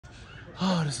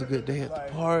Oh, this is a good day at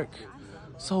the park.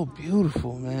 So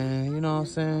beautiful, man. You know what I'm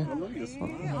saying?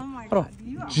 Oh my Hold God.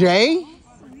 on. Jay?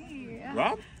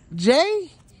 Rob?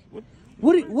 Jay?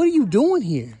 What are you doing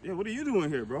here? Yeah, what are you doing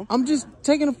here, bro? I'm just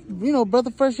taking a breath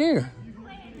of fresh air.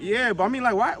 Yeah, but I mean,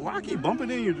 like, why I keep bumping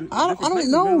into you? I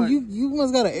don't know. Like, you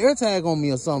must got an air tag on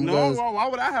me or something. No, why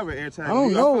would I have an air tag? I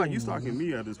don't know. I feel like you stalking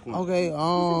me at this point. Okay.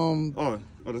 Oh,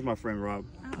 that's my friend Rob.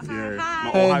 Yeah, Hi.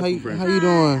 my Hey, old high school friend. how you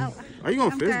doing? Are you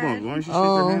gonna fist bump? Why don't you shake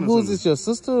your hand or Who's something? this? Your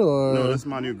sister or? No, this is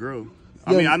my new girl.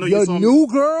 I Your, mean, I know your you saw new me.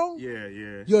 girl.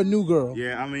 Yeah. Your new girl.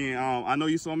 Yeah, I mean, I know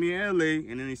you saw me in LA,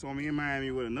 and then you saw me in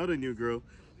Miami with another new girl,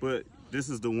 but this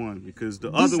is the one because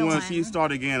the other one, she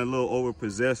started getting a little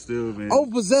overpossessive. And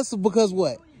Overpossessive because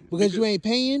what? Because you ain't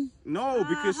paying? No,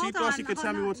 because she Hold thought on, she could hold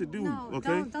tell me on. what to do. No,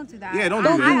 Okay? don't do that. Yeah, don't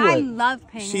Don't do do that. what? I love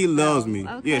paying. She loves me.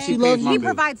 Okay? Yeah, she She loves pays my you? He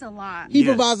bill. provides a lot. He Yes.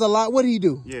 provides a lot. What do he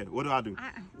do? Yeah, what do I do?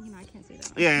 I can't say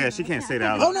that. Yeah, she can't say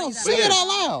that. out Oh loud. no, say it out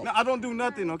loud. No, I don't do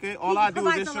nothing. Okay, all He I do is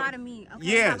provides just a lot of meat. Okay?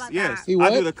 How Yes, about yes. that? He I what?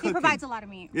 do the He cooking. provides a lot of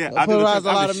meat. Yeah, He I do the provides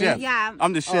cook. a lot I'm the of chef. meat? Yeah.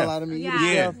 I'm the Oh, chef. a lot of meat. You Yeah, the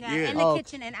Yeah, chef? yeah. In the Oh.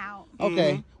 kitchen and out.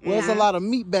 Okay. Well, there's a lot of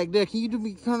meat back there. Can you do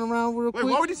me turn around real Wait,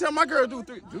 quick? why would you tell my girl to do a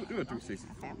 360?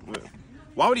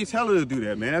 Why would he tell her to do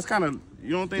that, man? That's kind of, you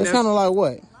don't think That's that's kind of like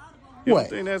what? you What?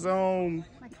 don't think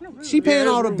that's She paying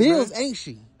Yeah, all the rude, bills, man. ain't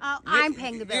she? I'm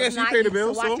paying the bills. Yeah, she not pay the you,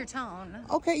 bills, So watch so- your tone.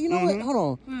 Okay, you know what? Hold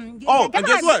on. Oh, Go and ahead,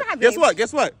 guess what? go ahead, Guess babe. what?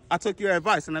 Guess what? I took your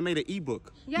advice and I made an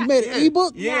ebook. Yeah. You made an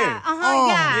ebook? Yeah. Oh,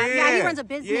 Yeah. He runs a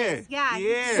business. Yeah.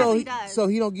 Yeah. So he does.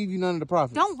 he don't give you none of the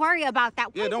profits. Don't worry about that.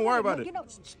 Yeah, don't worry about it. You know,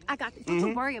 I got this. Don't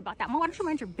you worry about that. Why don't you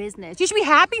mind your business? You should be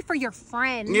happy for your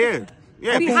friend. Yeah.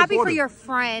 Yeah. Be cool happy for supporter. your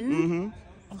friend.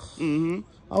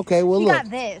 Okay, well He look. got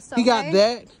this. He got okay?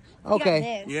 that.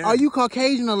 Okay. this. Yeah. Are you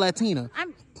Caucasian or Latina?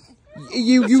 I'm.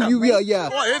 Yeah.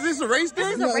 What, is this a race thing?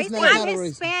 This is No, a it's race not thing. a I'm race.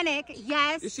 Hispanic,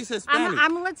 yes. She's Hispanic.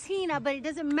 I'm Latina, but it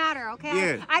doesn't matter,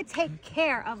 okay? Yeah. I take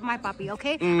care of my puppy,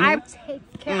 okay? I take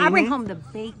care. I bring home the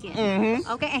bacon,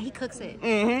 okay? And he cooks it.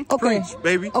 Okay.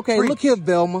 Baby. Okay, Preach. look here,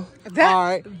 Velma. All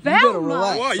right. You better Velma?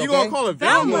 relax. What, you okay? gonna call her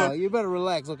Velma? Yeah, you better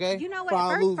relax, okay? You know what? Before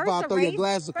I First- lose, first before I the throw your race-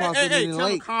 glasses across Hey, the tell him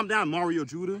lake. calm down, Mario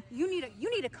Judah. You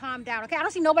need to calm down, okay? I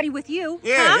don't see nobody with you.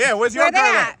 Yeah, huh? yeah. Where's your Where they girl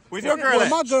at? Where's your girl Well, at?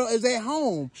 my girl is at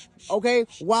home, okay,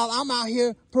 while I'm out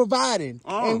here providing.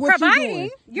 Oh. And what you Providing? doing?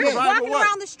 You're Yeah. Providing walking what?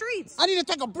 around the streets. I need to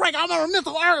take a break. I'm on a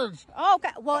mental urge. Oh, okay.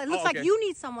 Well, it looks Oh, like okay. you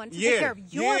need someone to Yeah, take care of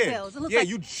your yeah. bills. It looks Yeah, like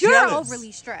you you're jealous.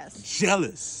 overly stressed.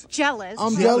 Jealous. Jealous.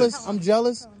 I'm Jealous. jealous. I'm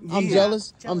jealous. I'm Yeah.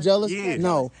 jealous. I'm jealous. Yeah.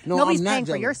 No, Nobody's I'm not paying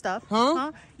jealous. for your stuff.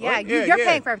 Huh? Yeah, What? you're Yeah.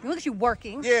 paying for everything. Look at you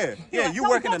working. Yeah, you Don't-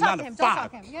 working don't a talk 9 to to him. Don't 5.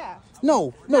 talk to him. Yeah.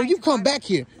 No, you come back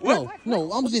here. No, What?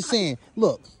 no, I'm just saying.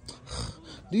 Look,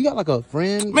 do you got like a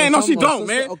friend? Man, or no, she something or don't,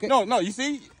 sister? man. Okay. No, you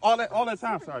see, all that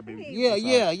time. Sorry, baby. Yeah, I'm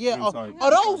sorry. yeah. I'm sorry.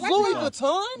 Are those Louis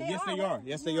Vuitton? Yes, they are.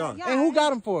 Yes, they are. Yeah. And who got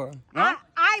them for her? Huh?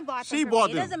 I bought them She for bought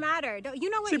me. them. It doesn't matter. You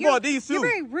know what? She You're- bought these, too. You're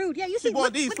very rude. Yeah, you see. She bought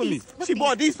look- these look for me. these. Look She these.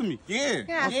 bought these for me. Yeah.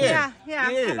 Yeah.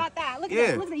 How about that? Look at Yeah.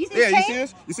 that. Look at that. You see Yeah, the you chain? see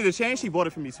this? You see the chain? She bought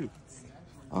it for me too.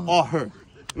 All her.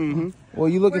 Well,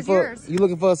 you looking Where's for yours? you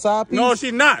looking for a side piece? No,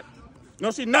 she not.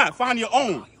 No, she not. Find your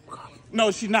own. No,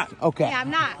 she not. Okay. Yeah, I'm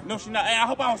not. No, she not. Hey, I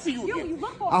hope I don't see you again. You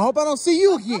look for I hope I don't see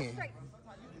you again. Straight.